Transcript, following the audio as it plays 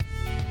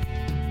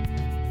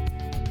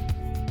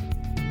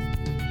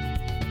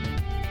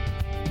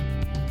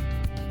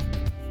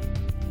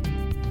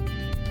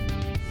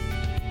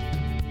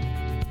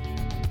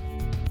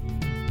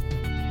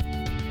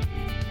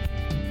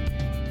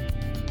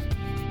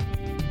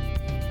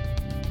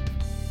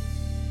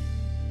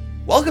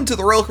Welcome to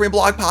the Royal Caribbean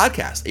Blog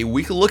Podcast, a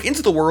weekly look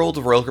into the world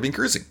of Royal Caribbean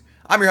cruising.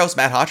 I'm your host,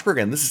 Matt Hochberg,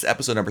 and this is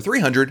episode number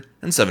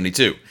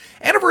 372.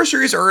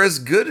 Anniversaries are as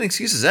good an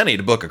excuse as any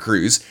to book a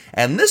cruise,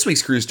 and this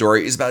week's cruise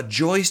story is about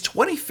Joy's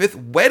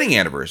 25th wedding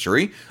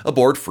anniversary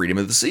aboard Freedom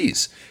of the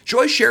Seas.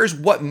 Joy shares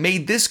what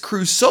made this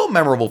cruise so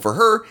memorable for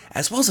her,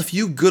 as well as a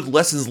few good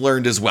lessons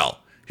learned as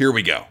well. Here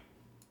we go.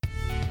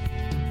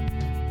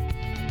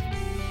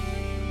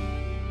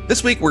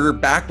 This week, we're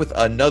back with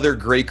another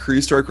great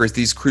cruise story. Of course,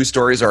 these cruise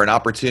stories are an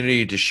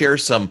opportunity to share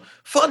some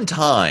fun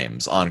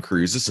times on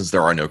cruises since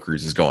there are no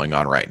cruises going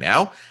on right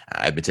now.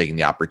 I've been taking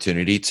the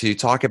opportunity to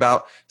talk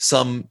about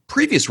some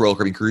previous Royal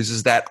Caribbean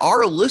cruises that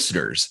our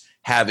listeners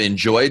have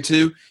enjoyed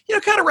to,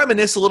 kind of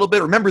reminisce a little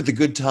bit, remember the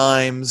good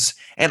times,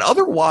 and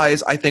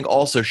otherwise, I think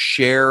also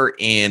share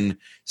in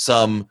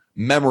some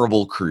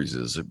memorable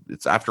cruises.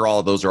 It's after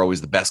all, those are always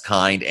the best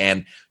kind.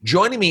 And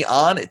joining me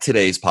on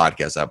today's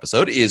podcast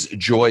episode is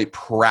Joy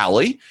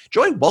Prowley.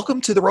 Joy, welcome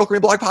to the Royal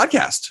Caribbean Blog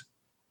Podcast.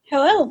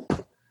 Hello.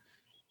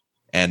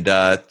 And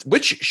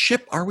which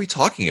ship are we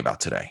talking about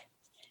today?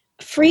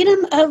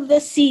 Freedom of the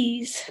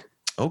Seas.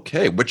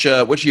 Okay, which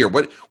year?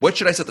 What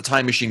should I set the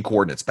time machine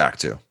coordinates back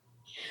to?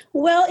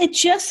 Well, it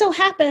just so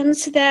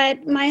happens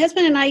that my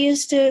husband and I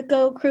used to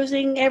go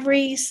cruising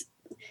every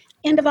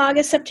end of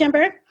August,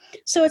 September.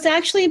 So it's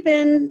actually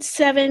been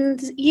 7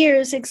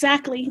 years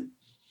exactly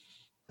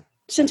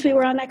since we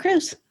were on that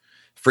cruise.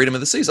 Freedom of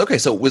the Seas. Okay,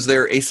 so was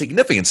there a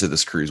significance to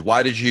this cruise?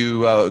 Why did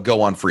you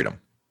go on Freedom?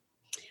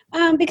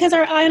 Because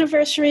our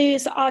anniversary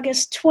is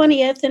August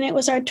 20th, and it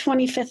was our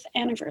 25th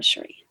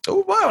anniversary.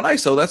 Oh, wow,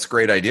 nice. So that's a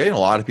great idea. A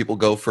lot of people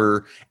go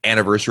for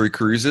anniversary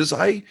cruises.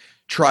 I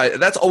try.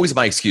 That's always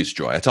my excuse,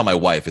 Joy. I tell my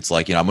wife, it's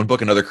like, I'm going to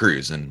book another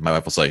cruise. And my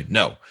wife will say,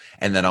 no.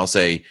 And then I'll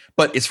say,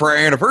 but it's for our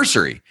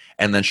anniversary.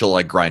 And then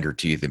she'll grind her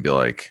teeth and be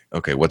like,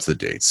 okay, what's the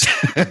dates?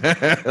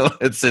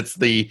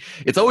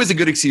 It's always a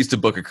good excuse to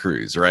book a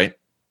cruise, right?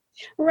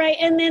 Right.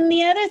 And then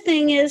the other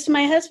thing is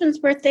my husband's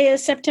birthday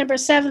is September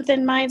 7th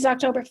and mine's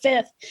October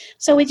 5th.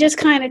 So we just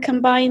kind of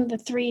combined the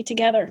three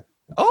together.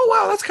 Oh,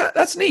 wow.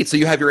 That's neat. So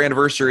you have your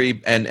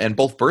anniversary and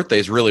both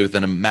birthdays really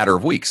within a matter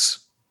of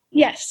weeks.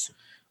 Yes.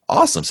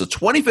 Awesome. So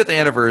 25th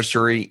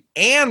anniversary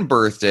and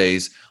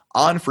birthdays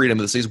on Freedom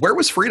of the Seas. Where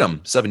was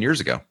Freedom 7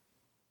 years ago?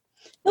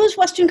 It was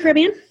Western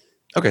Caribbean.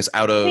 Okay. So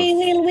out of...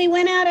 We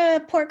went out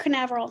of Port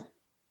Canaveral.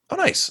 Oh,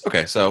 nice.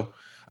 Okay. So...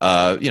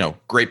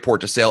 great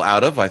port to sail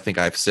out of. I think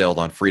I've sailed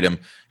on Freedom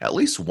at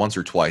least once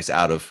or twice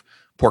out of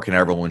Port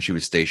Canaveral when she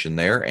was stationed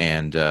there.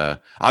 And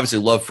obviously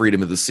love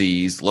Freedom of the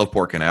Seas, love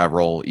Port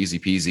Canaveral, easy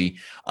peasy.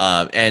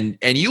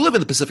 And you live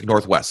in the Pacific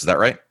Northwest, is that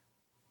right?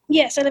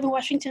 Yes, I live in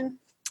Washington.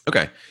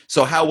 Okay.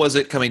 So how was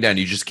it coming down?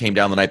 You just came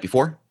down the night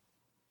before?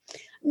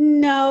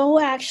 No,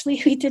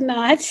 actually, we did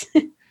not.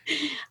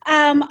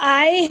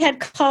 I had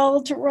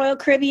called Royal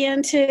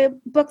Caribbean to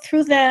book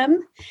through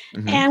them,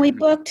 and we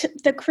booked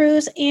the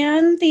cruise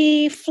and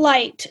the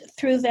flight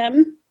through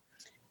them,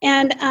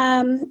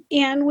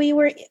 and we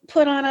were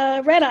put on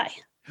a red eye.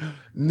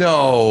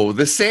 No,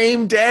 the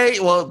same day?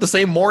 Well, the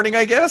same morning,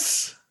 I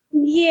guess?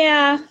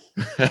 Yeah.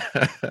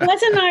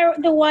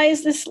 Wasn't the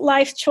wisest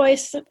life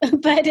choice,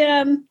 but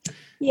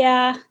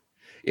yeah.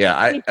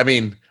 Yeah, I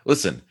mean,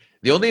 listen.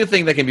 The only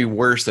thing that can be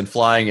worse than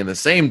flying in the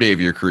same day of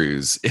your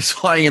cruise is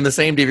flying in the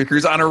same day of your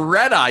cruise on a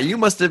red eye. You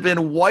must have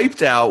been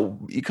wiped out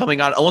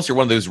coming on, unless you're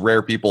one of those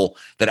rare people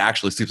that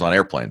actually sleeps on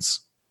airplanes.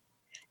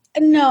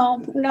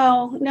 No.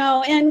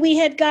 And we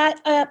had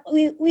got up.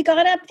 We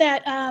got up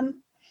that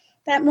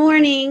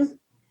morning.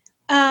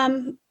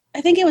 I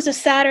think it was a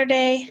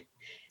Saturday,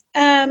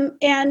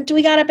 and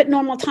we got up at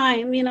normal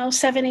time.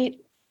 7,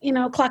 8,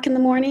 o'clock in the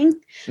morning.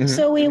 Mm-hmm.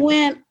 So we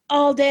went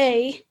all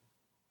day.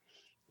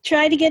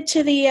 Tried to get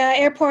to the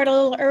airport a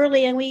little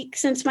early, and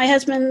since my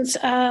husband's,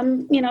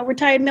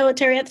 retired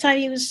military at the time,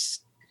 he was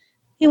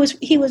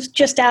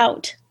just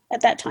out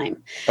at that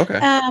time. Okay.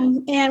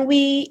 And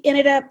we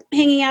ended up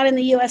hanging out in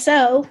the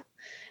USO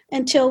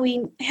until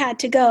we had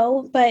to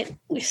go, but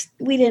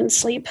we didn't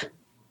sleep.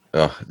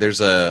 I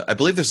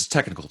believe there's a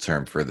technical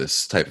term for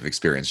this type of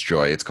experience,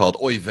 Joy. It's called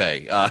oy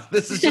vey.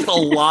 This is just a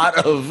lot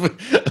of,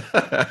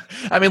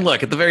 I mean,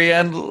 look, at the very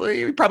end,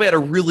 we probably had a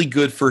really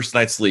good first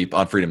night's sleep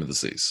on Freedom of the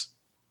Seas.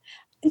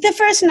 The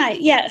first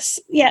night, yes.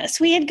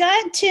 We had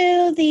got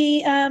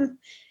to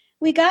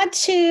we got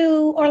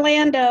to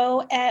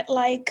Orlando at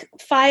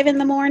 5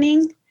 a.m.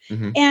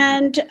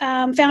 and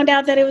found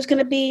out that it was going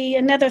to be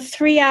another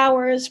 3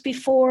 hours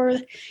before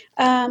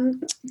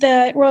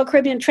the Royal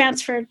Caribbean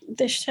transferred.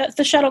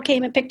 The shuttle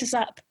came and picked us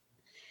up.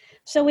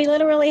 So we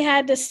literally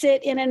had to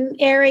sit in an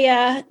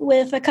area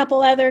with a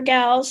couple other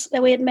gals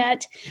that we had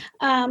met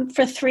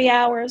for 3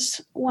 hours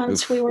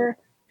once we were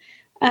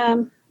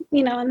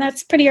and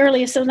that's pretty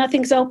early, so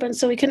nothing's open,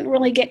 so we couldn't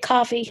really get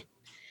coffee.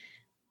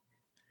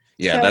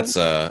 Yeah, So that's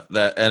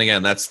that, and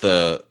again, that's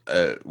the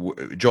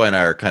Joy and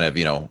I are kind of,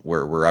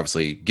 we're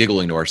obviously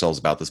giggling to ourselves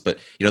about this, but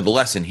the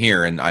lesson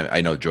here, and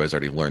I know Joy's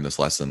already learned this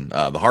lesson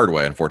the hard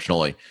way,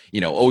 unfortunately.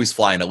 Always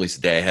flying at least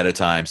a day ahead of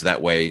time, so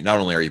that way not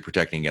only are you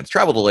protecting against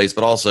travel delays,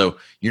 but also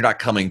you're not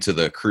coming to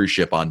the cruise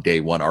ship on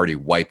day one already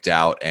wiped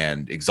out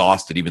and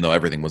exhausted, even though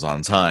everything was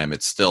on time.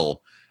 It's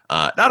still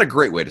not a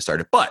great way to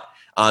start it, but.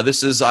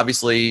 This is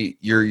obviously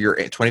your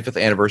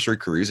 25th anniversary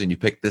cruise, and you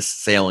picked this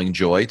Sailing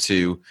Joy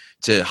to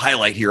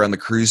highlight here on the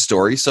cruise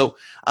story. So,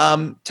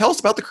 tell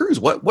us about the cruise.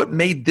 What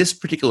made this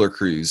particular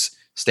cruise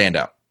stand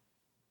out?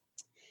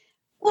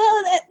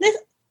 Well,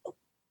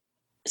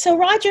 so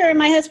Roger and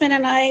my husband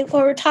and I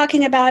were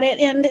talking about it,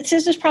 and this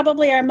is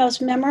probably our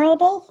most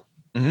memorable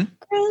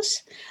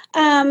cruise.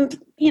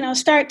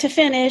 Start to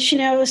finish.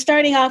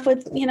 Starting off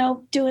with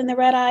doing the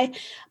red eye,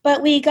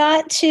 but we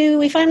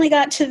finally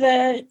got to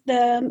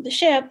the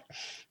ship,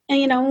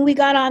 and when we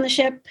got on the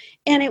ship,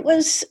 and it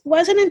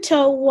wasn't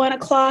until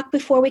 1:00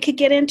 before we could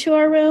get into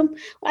our room.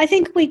 I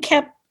think we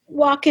kept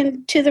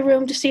walking to the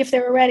room to see if they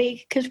were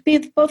ready because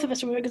both of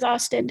us were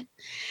exhausted.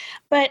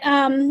 But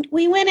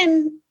we went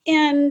in,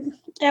 and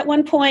at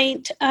one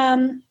point,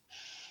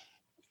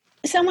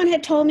 someone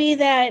had told me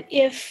that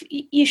if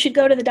you should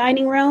go to the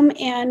dining room,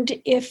 and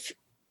if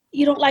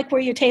you don't like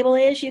where your table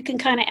is, you can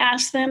kind of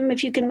ask them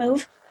if you can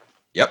move.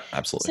 Yep,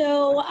 absolutely.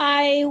 So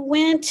I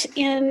went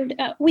and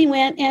we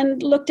went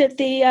and looked at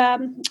the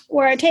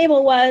where our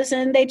table was,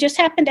 and they just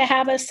happened to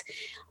have us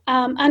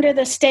under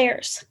the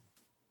stairs.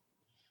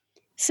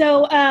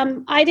 So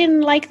I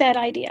didn't like that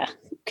idea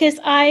because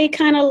I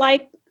kind of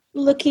like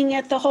looking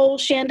at the whole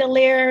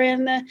chandelier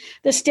and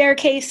the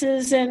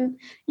staircases, and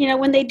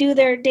when they do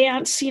their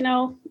dance,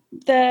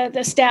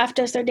 the staff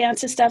does their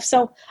dance and stuff.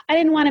 So I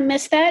didn't want to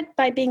miss that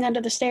by being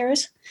under the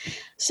stairs.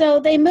 So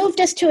they moved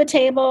us to a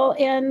table,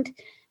 and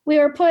we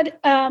were put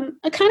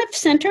a kind of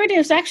centered. It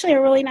was actually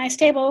a really nice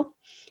table,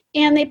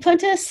 and they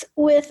put us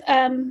with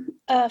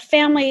a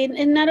family,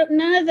 and none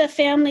of the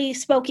family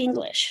spoke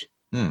English.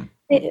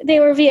 They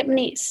were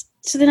Vietnamese,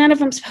 so none of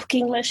them spoke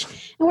English.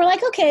 And we're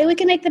like, okay, we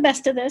can make the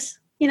best of this.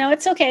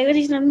 It's okay.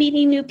 We're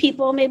meeting new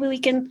people. Maybe we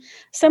can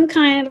some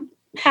kind of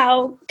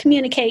how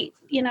communicate,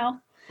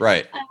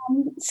 Right.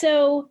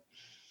 So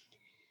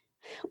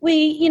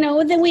we,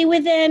 then we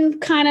would then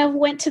kind of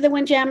went to the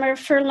Windjammer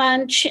for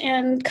lunch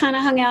and kind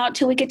of hung out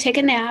till we could take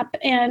a nap.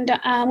 And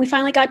we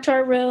finally got to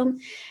our room,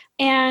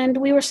 and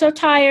we were so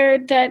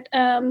tired that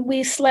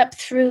we slept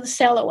through the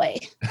sail away.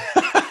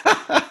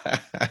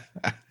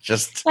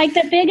 Just like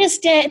the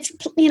biggest,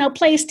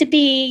 place to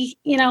be,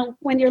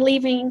 when you're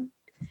leaving.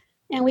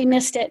 And we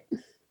missed it.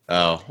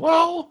 Oh,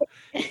 well,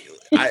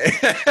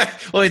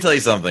 let me tell you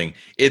something.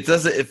 It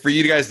doesn't, for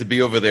you guys to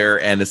be over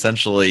there and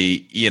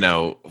essentially,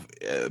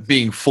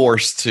 being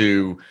forced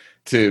to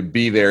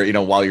be there,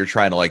 while you're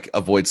trying to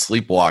avoid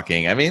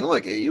sleepwalking. I mean,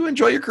 look, you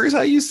enjoy your cruise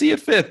how you see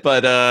it fit.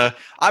 But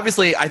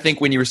obviously, I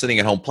think when you were sitting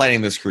at home planning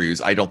this cruise,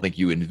 I don't think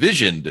you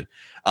envisioned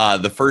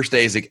the first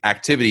day's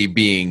activity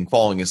being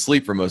falling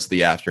asleep for most of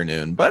the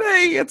afternoon. But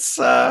hey, it's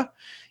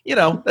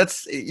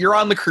you're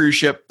on the cruise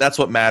ship. That's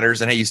what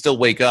matters. And hey, you still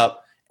wake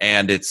up,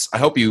 and I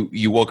hope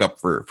you woke up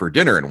for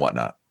dinner and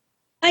whatnot.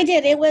 I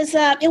did. It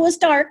was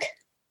dark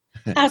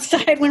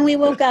outside when we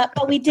woke up,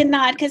 but we did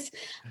not, because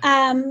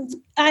I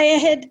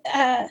had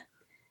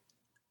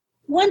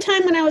one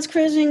time when I was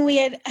cruising, we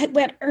had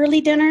went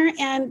early dinner,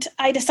 and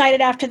I decided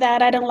after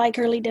that I don't like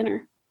early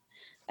dinner.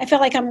 I feel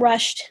like I'm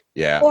rushed.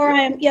 Yeah. Or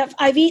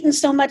I've eaten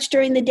so much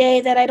during the day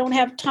that I don't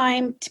have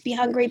time to be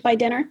hungry by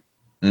dinner.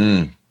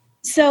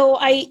 So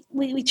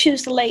we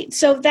choose the late.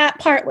 So that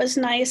part was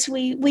nice.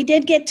 We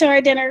did get to our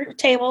dinner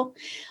table,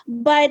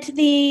 but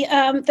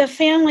the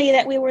family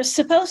that we were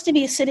supposed to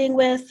be sitting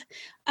with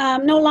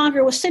no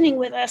longer was sitting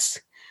with us.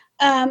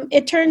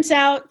 It turns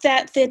out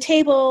that the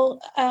table,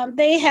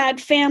 they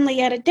had family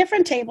at a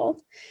different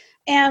table,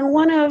 and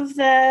one of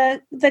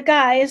the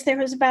guys, there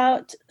was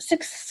about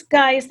 6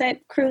 guys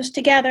that cruised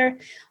together.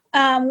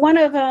 One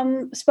of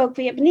them spoke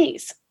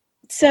Vietnamese,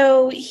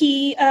 so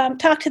he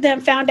talked to them,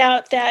 found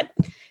out that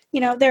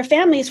their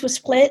families were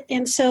split,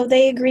 and so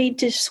they agreed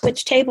to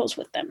switch tables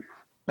with them.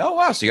 Oh,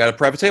 wow. So you got a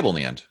private table in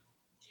the end?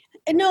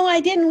 No,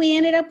 I didn't. We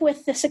ended up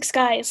with the 6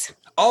 guys.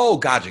 Oh,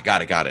 gotcha.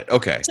 Got it.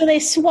 Okay. So they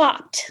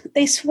swapped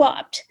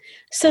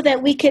so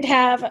that we could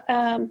have,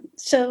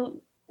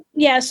 so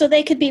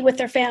they could be with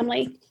their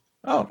family.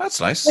 Oh, that's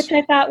nice. Which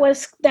I thought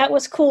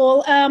was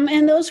cool.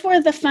 And those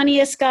were the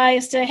funniest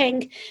guys to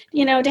hang,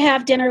 to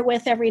have dinner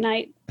with every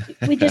night.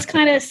 We just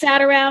kind of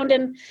sat around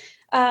and,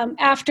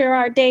 after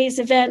our day's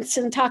events,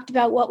 and talked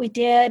about what we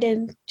did,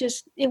 and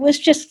it was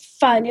just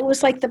fun. It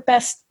was like the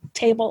best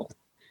table.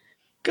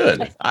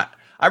 Good.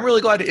 I'm really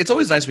glad. It's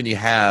always nice when you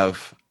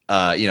have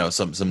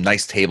some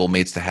nice table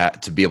mates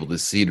to be able to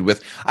seat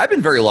with. I've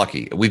been very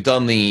lucky. We've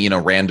done the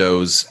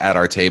randos at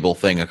our table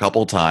thing a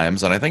couple of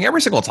times, and I think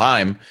every single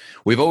time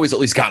we've always at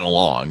least gotten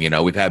along.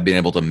 We've been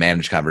able to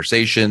manage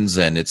conversations,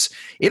 and it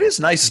is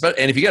nice.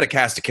 And if you got a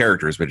cast of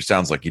characters, which it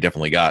sounds like you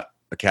definitely got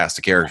a cast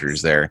of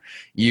characters there.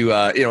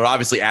 It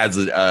obviously adds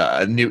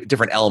a new,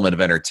 different element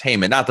of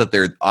entertainment. Not that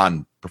they're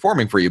on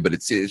performing for you, but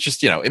it's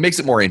just, it makes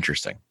it more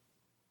interesting.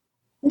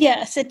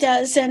 Yes, it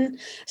does. And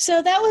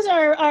so that was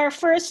our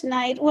first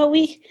night. Well,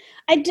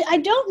 I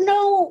don't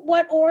know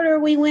what order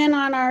we went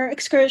on our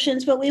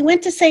excursions, but we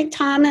went to St.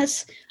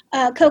 Thomas,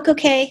 Coco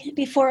Cay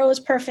before it was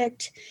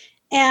perfect,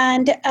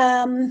 and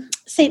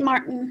St.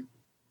 Martin.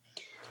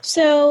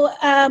 So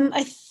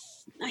I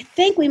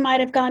think we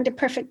might have gone to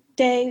Perfect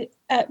Day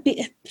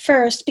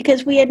first,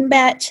 because we had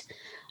met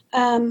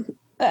a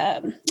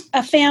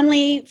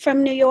family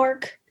from New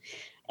York,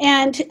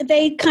 and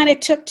they kind of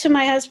took to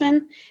my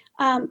husband.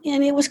 And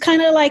it was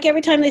kind of like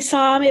every time they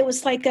saw him, it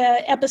was like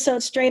a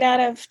episode straight out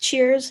of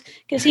Cheers,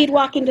 because he'd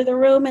walk into the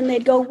room and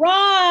they'd go,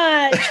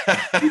 Raj!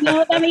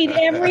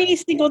 Every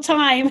single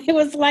time it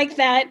was like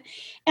that.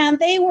 And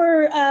they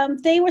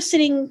were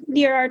sitting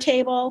near our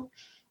table.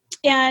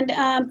 And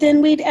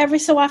then every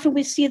so often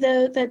we see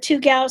the two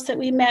gals that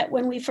we met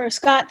when we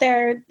first got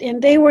there,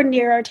 and they were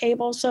near our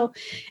table. So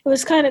it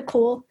was kind of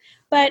cool.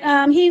 But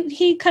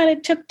he kind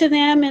of took to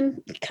them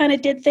and kind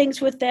of did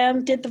things with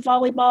them, did the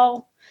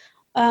volleyball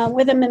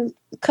with them in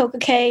Coco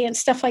Cay and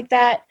stuff like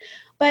that.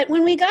 But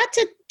when we got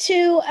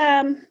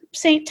to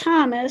St.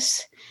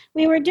 Thomas,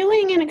 we were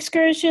doing an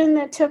excursion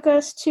that took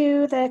us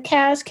to the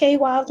Cass Cay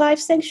Wildlife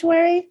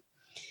Sanctuary,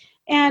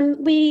 and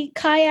we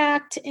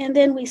kayaked and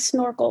then we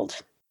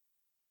snorkeled.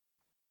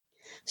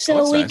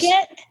 So we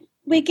get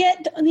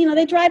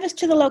they drive us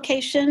to the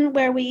location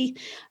where we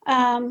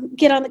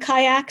get on the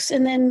kayaks,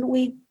 and then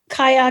we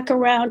kayak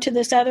around to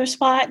this other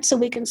spot so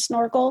we can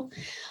snorkel.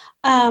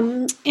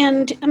 And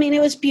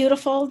it was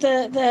beautiful.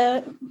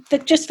 The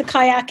just the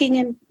kayaking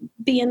and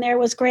being there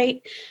was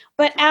great.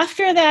 But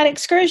after that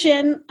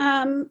excursion,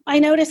 I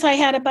noticed I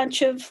had a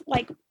bunch of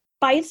like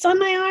bites on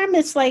my arm.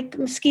 It's like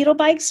mosquito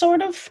bites,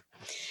 sort of.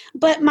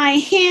 But my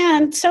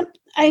hand,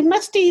 I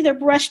must have either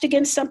brushed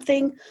against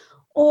something,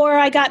 or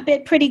I got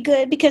bit pretty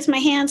good, because my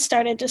hand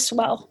started to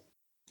swell.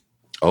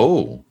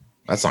 Oh,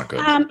 that's not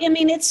good.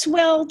 It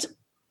swelled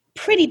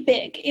pretty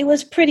big. It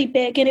was pretty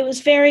big, and it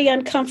was very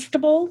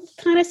uncomfortable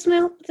kind of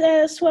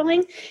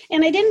swelling.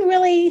 And I didn't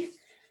really,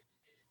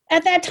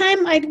 at that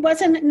time, I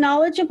wasn't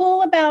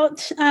knowledgeable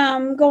about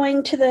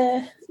going to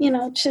the,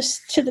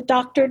 just to the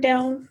doctor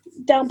down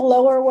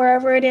below or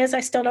wherever it is. I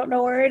still don't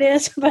know where it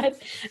is,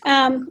 but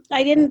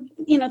I didn't,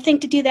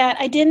 think to do that.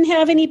 I didn't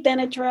have any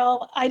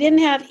Benadryl. I didn't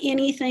have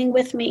anything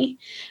with me,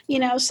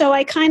 so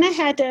I kind of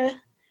had to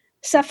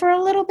suffer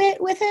a little bit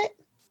with it.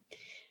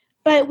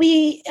 But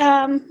we,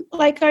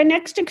 our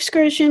next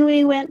excursion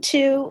we went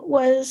to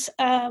was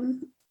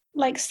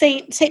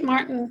St.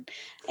 Martin,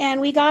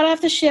 and we got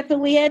off the ship and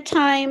we had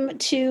time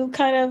to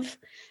kind of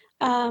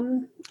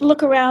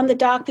look around the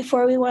dock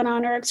before we went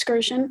on our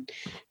excursion.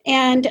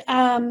 And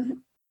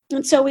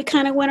so we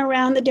kind of went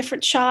around the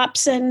different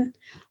shops, and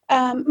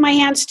my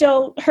hand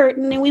still hurt.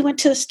 And then we went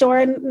to the store,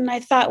 and I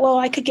thought, well,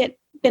 I could get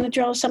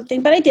Benadryl or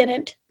something, but I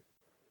didn't.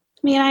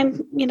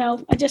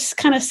 I just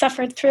kind of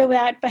suffered through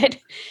that. But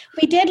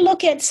we did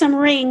look at some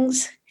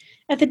rings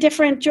at the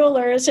different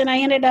jewelers, and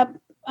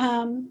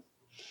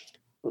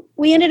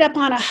we ended up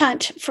on a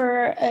hunt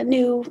for a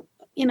new,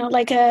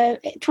 like a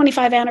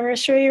 25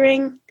 anniversary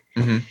ring.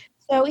 Mm-hmm.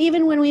 So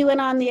even when we went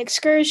on the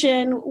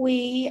excursion,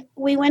 we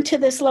went to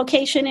this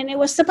location, and it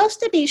was supposed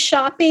to be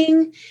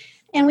shopping,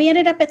 and we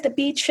ended up at the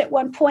beach at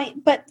one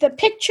point. But the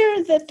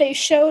picture that they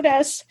showed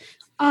us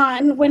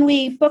on when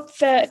we booked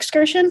the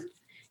excursion,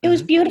 it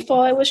was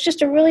beautiful. It was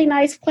just a really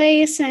nice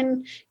place,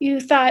 and you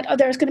thought, oh,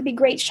 there's going to be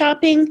great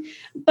shopping,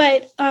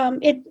 but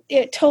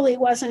it totally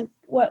wasn't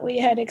what we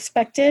had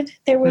expected.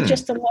 There were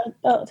just a lot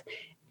of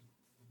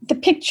the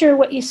picture.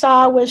 What you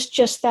saw was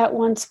just that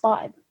one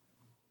spot.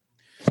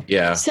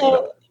 Yeah.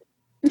 So,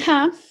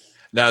 Now,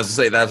 I was going to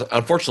say that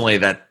unfortunately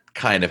that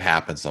kind of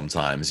happens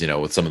sometimes,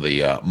 with some of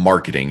the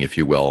marketing, if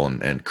you will,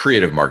 and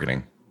creative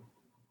marketing.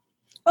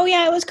 Oh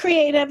yeah, it was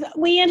creative.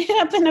 We ended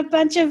up in a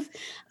bunch of.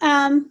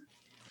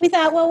 We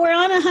thought, well, we're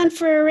on a hunt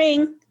for a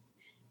ring.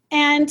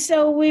 And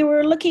so we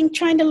were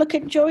trying to look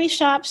at jewelry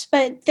shops,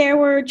 but they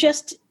were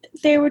just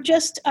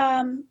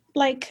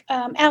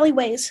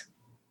alleyways.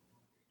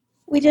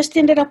 We just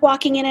ended up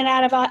walking in and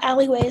out of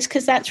alleyways,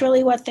 because that's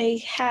really what they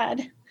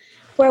had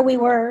where we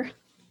were.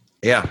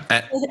 Yeah.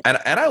 And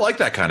I like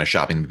that kind of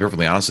shopping, to be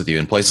perfectly honest with you,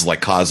 in places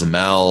like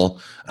Cozumel,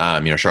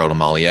 Charlotte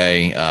Amalie,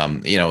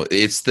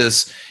 it's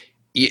this.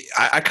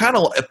 I kind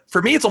of,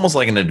 for me, it's almost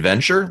like an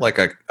adventure, like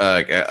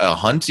a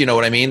hunt. You know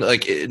what I mean?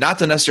 Like, not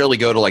to necessarily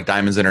go to like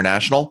Diamonds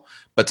International,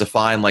 but to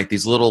find like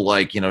these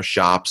little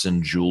shops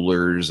and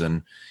jewelers,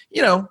 and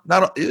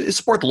not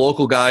support the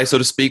local guy, so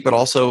to speak, but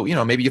also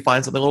maybe you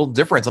find something a little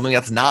different, something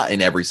that's not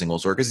in every single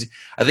store. Because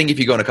I think if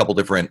you go in a couple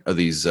different of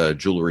these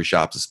jewelry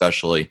shops,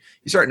 especially,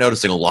 you start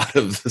noticing a lot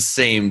of the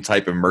same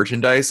type of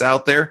merchandise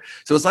out there.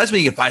 So it's nice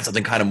when you can find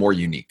something kind of more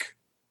unique.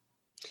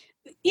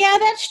 Yeah,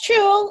 that's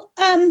true.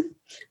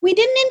 We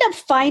didn't end up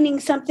finding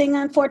something,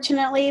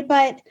 unfortunately,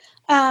 but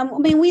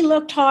we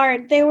looked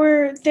hard. There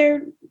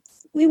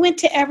we went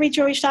to every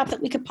jewelry shop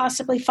that we could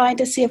possibly find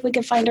to see if we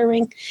could find a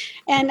ring,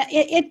 and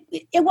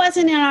it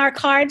wasn't in our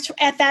cards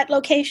at that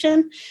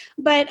location,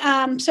 but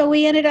so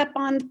we ended up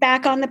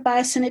back on the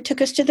bus, and it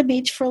took us to the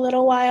beach for a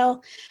little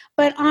while.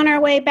 But on our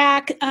way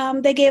back,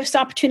 they gave us the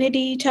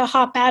opportunity to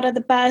hop out of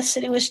the bus,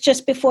 and it was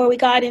just before we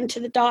got into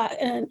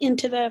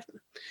the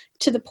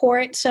to the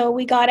port. So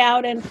we got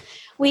out, and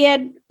we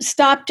had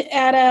stopped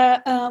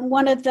at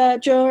one of the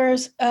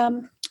jewelers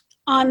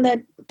on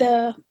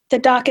the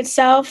dock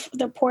itself,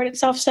 the port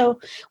itself. So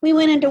we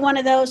went into one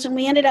of those, and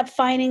we ended up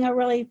finding a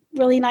really,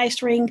 really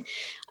nice ring.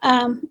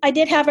 I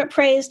did have it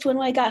appraised when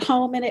I got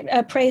home, and it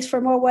appraised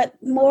for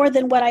more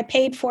than what I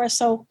paid for.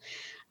 So,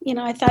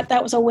 I thought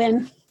that was a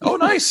win. Oh,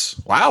 nice.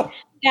 Wow.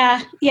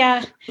 Yeah.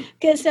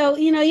 Because so,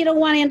 you don't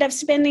want to end up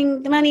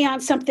spending the money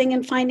on something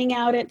and finding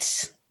out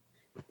it's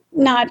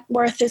not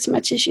worth as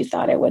much as you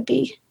thought it would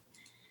be.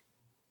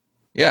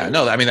 Yeah,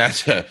 no, I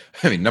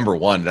mean, number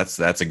one, that's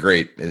a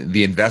great,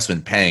 the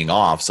investment paying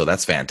off. So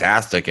that's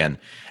fantastic. And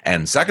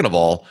second of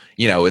all,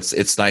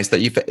 it's nice that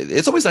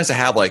it's always nice to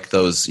have like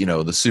those,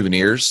 the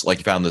souvenirs, like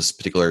you found this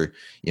particular,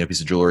 piece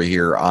of jewelry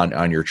here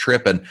on your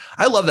trip. And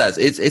I love that.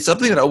 It's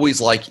something that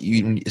always as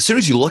soon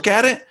as you look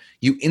at it,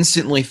 you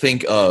instantly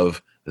think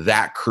of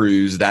that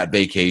cruise, that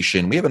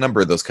vacation. We have a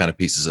number of those kind of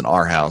pieces in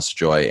our house,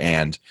 Joy.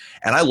 And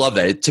I love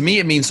that. To me,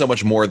 it means so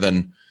much more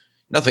than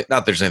nothing. Not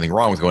that there's anything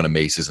wrong with going to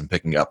Macy's and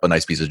picking up a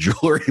nice piece of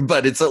jewelry,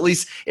 but it's at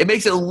least, it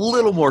makes it a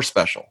little more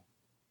special.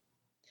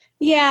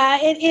 Yeah,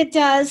 it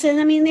does.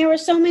 And I mean, there were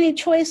so many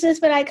choices,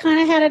 but I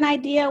kind of had an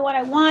idea what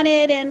I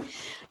wanted. And,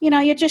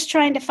 you're just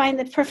trying to find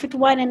the perfect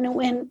one. And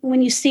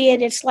when you see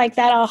it, it's like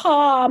that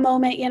aha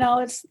moment,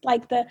 it's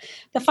like the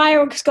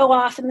fireworks go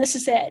off and this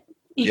is it.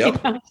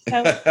 Yep.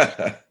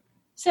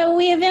 So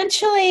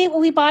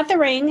we bought the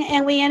ring,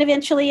 and we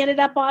eventually ended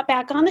up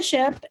back on the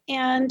ship.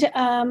 And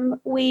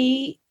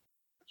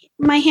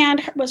my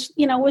hand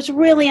was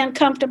really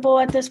uncomfortable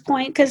at this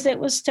point because it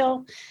was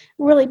still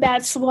really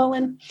bad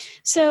swollen.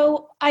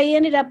 So I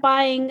ended up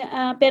buying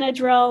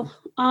Benadryl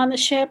on the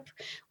ship,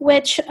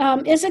 which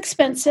is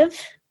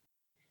expensive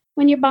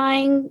when you're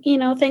buying,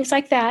 things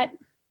like that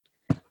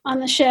on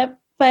the ship.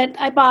 But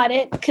I bought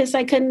it because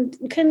I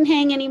couldn't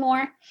hang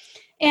anymore.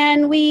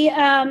 And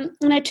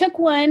and I took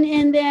one,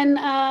 and then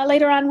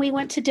later on we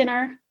went to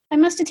dinner. I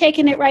must have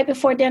taken it right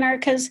before dinner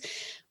because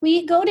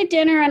we go to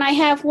dinner and I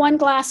have one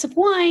glass of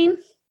wine,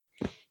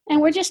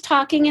 and we're just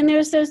talking. And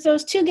there's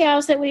those two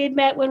gals that we had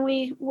met when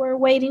we were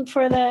waiting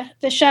for the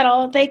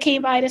shuttle. They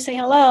came by to say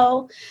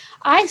hello.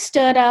 I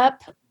stood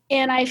up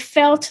and I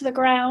fell to the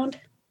ground.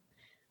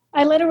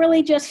 I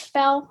literally just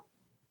fell.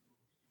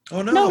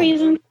 Oh, no. No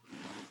reason.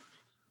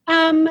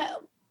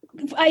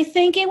 I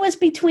think it was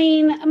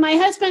my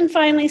husband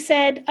finally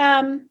said,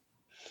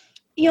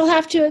 you'll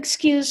have to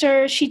excuse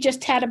her. She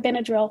just had a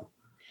Benadryl.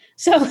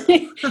 So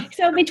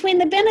between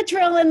the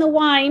Benadryl and the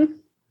wine,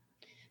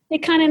 it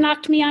kind of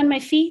knocked me on my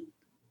feet.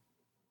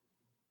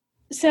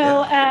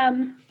 So,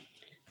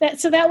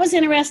 that was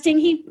interesting.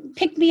 He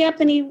picked me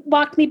up and he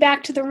walked me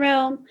back to the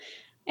room,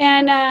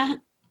 and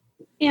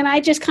I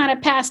just kind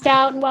of passed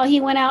out. And while he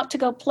went out to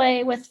go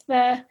play with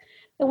the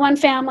one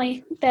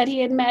family that he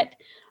had met,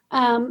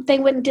 they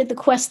went and did the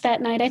quest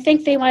that night. I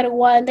think they might have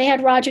won. They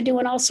had Roger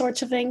doing all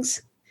sorts of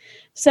things.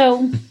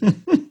 So,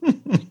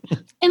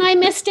 and I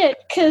missed it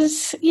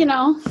because,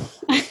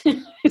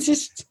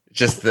 it's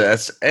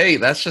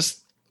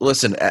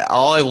listen,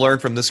 all I've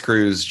learned from this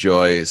cruise,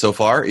 Joy, so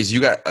far is you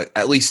got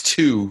at least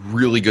 2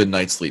 really good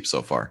night's sleep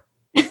so far.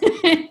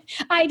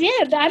 I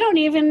did. I don't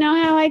even know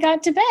how I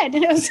got to bed.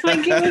 It was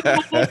like,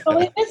 I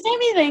totally missed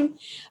everything.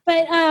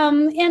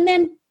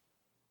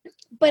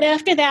 But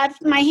after that,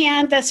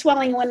 the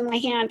swelling in my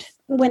hand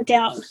went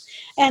down.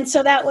 And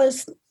so that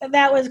was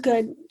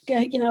good.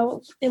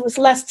 It was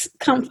less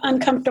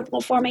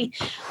uncomfortable for me.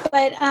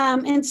 But,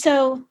 and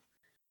so,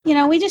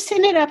 we just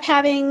ended up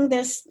having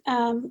this,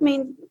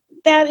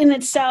 that in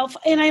itself.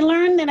 And I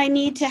learned that I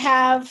need to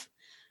have,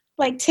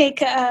 take,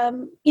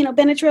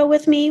 Benadryl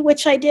with me,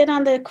 which I did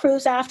on the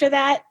cruise after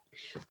that,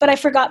 but I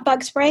forgot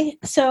bug spray.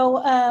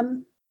 So,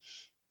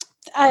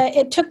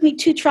 it took me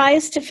 2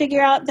 tries to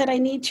figure out that I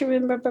need to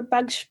remember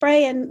bug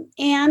spray and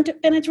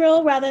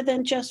Benadryl rather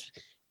than just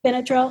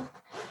Benadryl,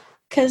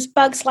 because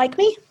bugs like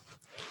me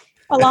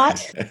a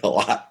lot. A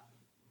lot.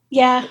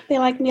 Yeah, they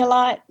like me a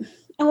lot.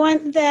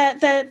 And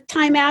the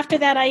time after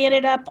that, I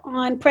ended up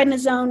on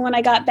prednisone when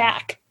I got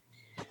back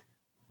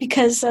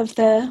because of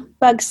the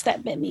bugs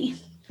that bit me.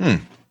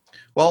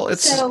 Well,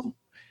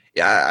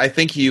 I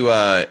think you.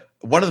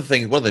 One of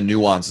the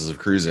nuances of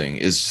cruising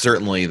is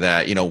certainly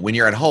that, when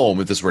you're at home,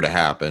 if this were to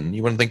happen,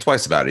 you wouldn't think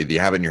twice about it. Either you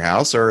have it in your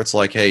house, or it's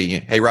like,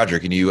 hey, Roger,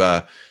 can you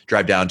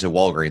drive down to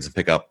Walgreens and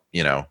pick up,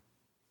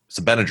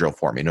 some Benadryl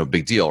for me? No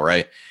big deal,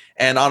 right?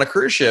 And on a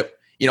cruise ship,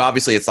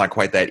 obviously it's not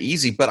quite that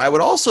easy. But I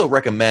would also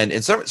recommend,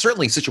 in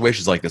certainly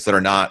situations like this that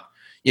are not,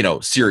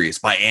 serious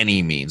by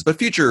any means, but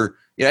future,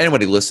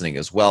 anybody listening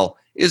as well,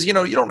 is, you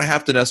don't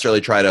have to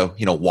necessarily try to,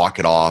 walk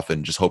it off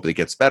and just hope it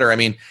gets better. I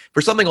mean,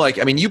 for something like,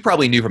 you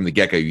probably knew from the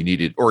get-go you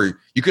needed, or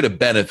you could have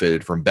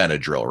benefited from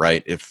Benadryl,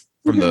 right? If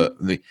from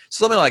the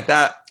something like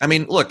that. I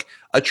mean, look,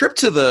 a trip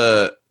to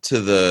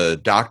the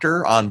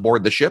doctor on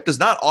board the ship does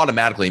not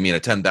automatically mean a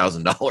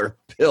 $10,000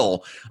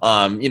 bill.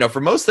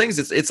 For most things,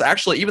 it's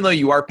actually, even though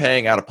you are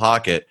paying out of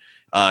pocket,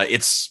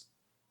 it's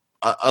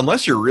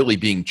unless you're really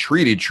being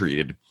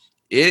treated.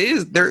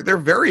 They're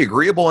very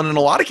agreeable, and in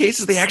a lot of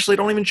cases they actually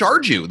don't even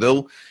charge you.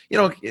 They'll,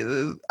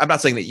 I'm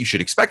not saying that you should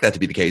expect that to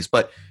be the case,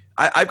 but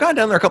I've gone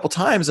down there a couple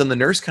times, and the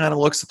nurse kind of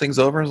looks at things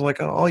over and is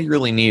like, oh, all you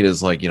really need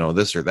is like,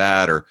 this or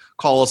that, or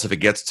call us if it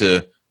gets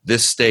to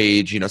this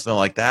stage, something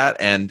like that.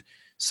 And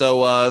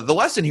so the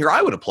lesson here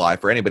I would apply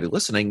for anybody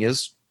listening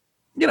is,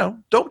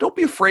 don't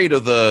be afraid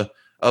of the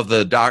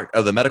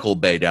medical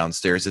bay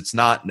downstairs. It's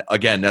not,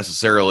 again,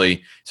 necessarily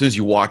as soon as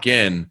you walk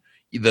in,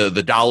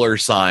 the dollar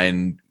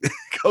sign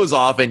goes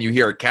off and you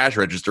hear a cash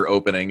register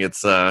opening.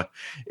 They're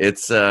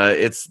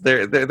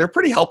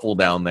pretty helpful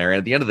down there. And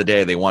at the end of the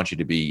day, they want you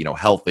to be,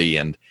 healthy.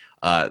 And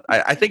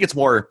I think it's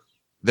more,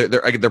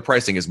 their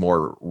pricing is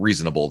more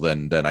reasonable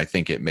than I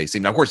think it may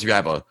seem. Now, of course, if you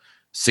have a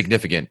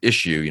significant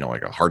issue,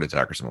 like a heart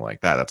attack or something like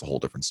that, that's a whole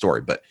different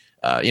story. But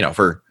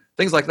for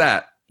things like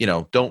that,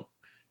 don't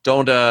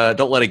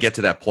let it get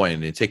to that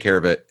point, and take care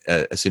of it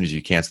as soon as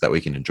you can, so that we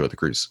can enjoy the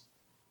cruise.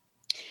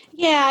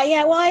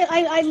 Yeah. Well,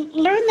 I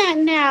learned that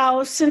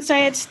now, since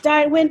I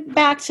went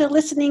back to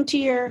listening to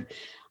your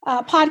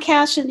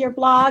podcasts and your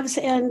blogs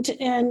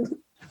and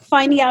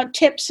finding out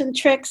tips and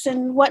tricks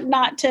and what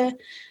not to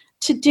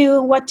do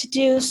and what to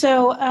do.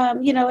 So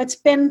it's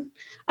been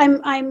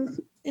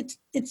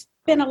it's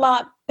been a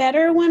lot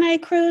better when I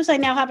cruise. I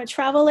now have a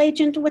travel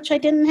agent, which I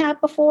didn't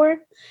have before.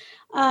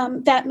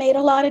 That made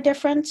a lot of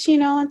difference,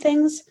 and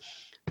things.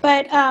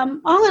 But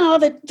all in all,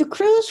 the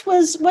cruise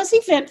was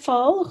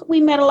eventful. We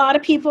met a lot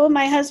of people.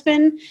 My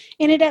husband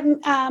ended up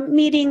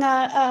meeting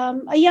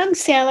a young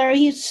sailor.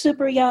 He's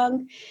super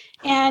young.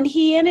 And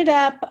he ended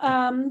up,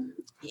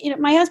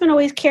 my husband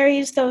always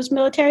carries those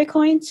military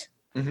coins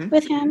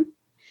with him.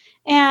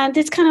 And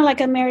it's kind of like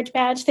a marriage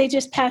badge. They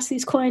just pass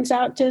these coins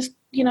out just,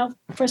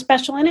 for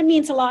special. And it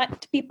means a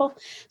lot to people.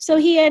 So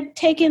he had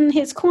taken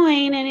his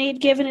coin and he'd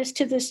given it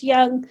to this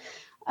young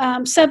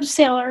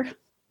sub-sailor.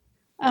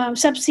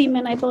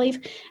 Sub-seaman, I believe,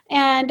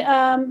 and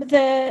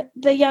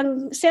the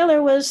young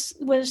sailor was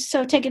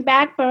so taken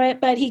back by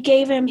it, but he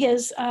gave him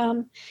his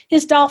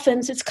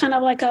dolphins. It's kind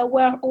of like a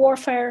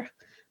warfare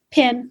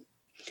pin,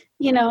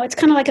 It's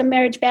kind of like a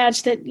marriage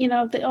badge that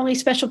that only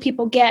special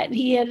people get.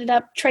 He ended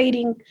up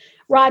trading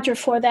Roger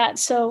for that.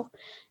 So,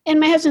 and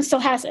my husband still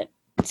has it.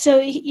 So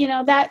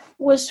that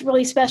was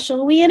really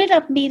special. We ended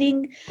up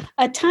meeting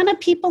a ton of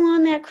people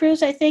on that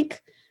cruise. I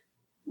think.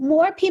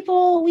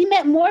 We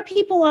met more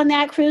people on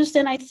that cruise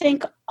than I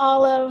think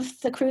all of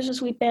the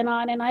cruises we've been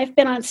on. And I've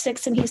been on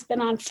 6 and he's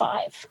been on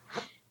 5,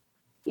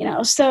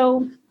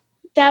 so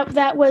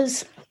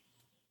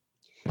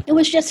it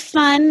was just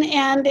fun,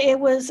 and it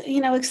was,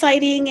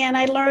 exciting. And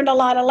I learned a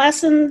lot of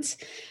lessons,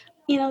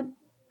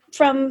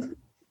 from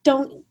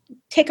don't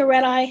take a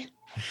red eye.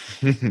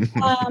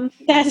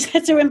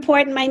 That's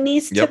important. My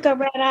niece took a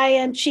red eye,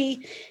 and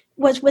she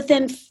was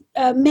within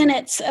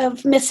minutes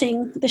of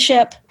missing the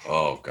ship.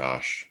 Oh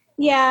gosh.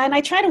 Yeah, and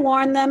I try to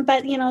warn them,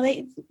 but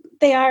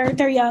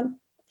they're young.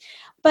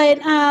 But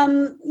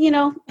and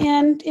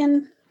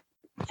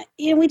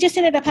we just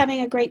ended up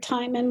having a great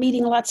time and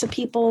meeting lots of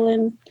people,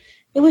 and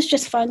it was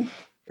just fun.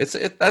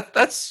 Obviously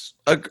that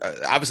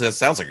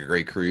sounds like a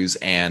great cruise,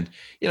 and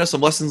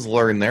some lessons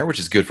learned there, which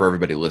is good for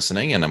everybody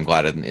listening. And I'm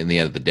glad in the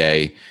end of the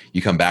day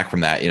you come back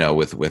from that,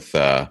 with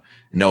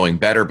knowing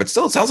better. But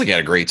still, it sounds like you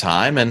had a great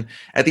time. And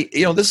at the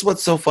this is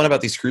what's so fun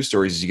about these cruise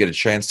stories, is you get a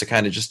chance to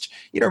kind of just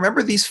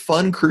remember these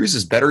fun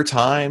cruises, better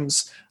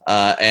times.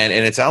 And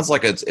it sounds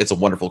like it's a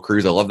wonderful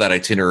cruise. I love that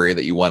itinerary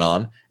that you went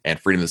on, and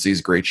Freedom of the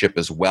Seas, a great ship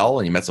as well.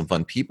 And you met some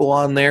fun people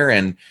on there,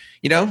 and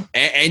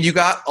and you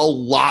got a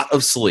lot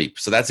of sleep,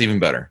 so that's even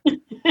better.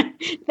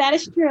 That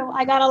is true.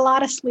 I got a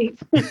lot of sleep.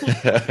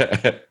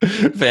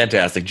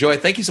 Fantastic. Joy,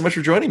 thank you so much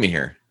for joining me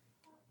here.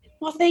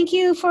 Well, thank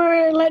you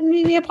for letting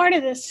me be a part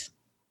of this.